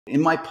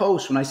In my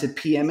post, when I said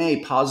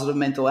PMA, positive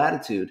mental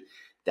attitude,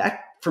 that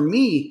for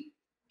me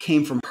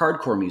came from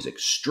hardcore music,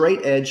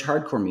 straight edge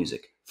hardcore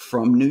music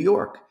from New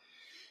York.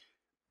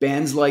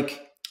 Bands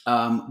like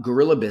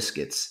Gorilla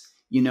Biscuits,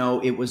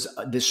 it was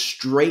this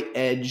straight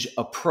edge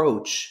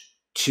approach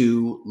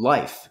to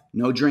life.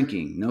 No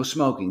drinking, no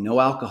smoking, no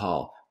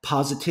alcohol,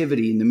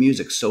 positivity in the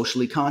music,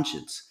 socially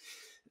conscious.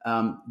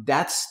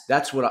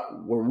 That's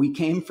where we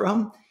came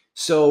from.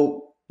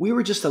 So we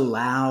were just a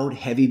loud,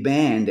 heavy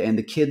band, and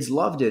the kids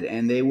loved it,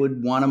 and they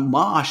would want to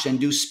mosh and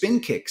do spin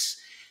kicks.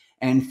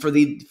 And for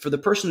the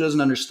person who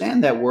doesn't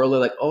understand that world, they're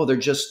like, oh, they're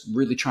just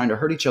really trying to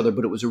hurt each other.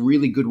 But it was a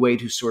really good way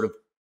to sort of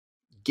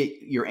get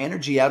your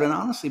energy out. And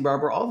honestly,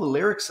 Barbara, all the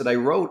lyrics that I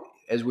wrote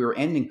as we were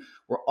ending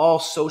were all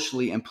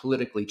socially and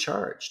politically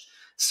charged.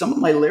 Some of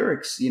my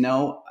lyrics, a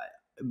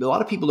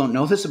lot of people don't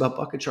know this about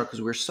Bucket Truck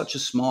because we're such a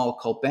small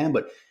cult band,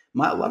 but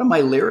a lot of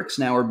my lyrics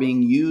now are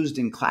being used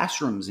in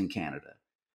classrooms in Canada.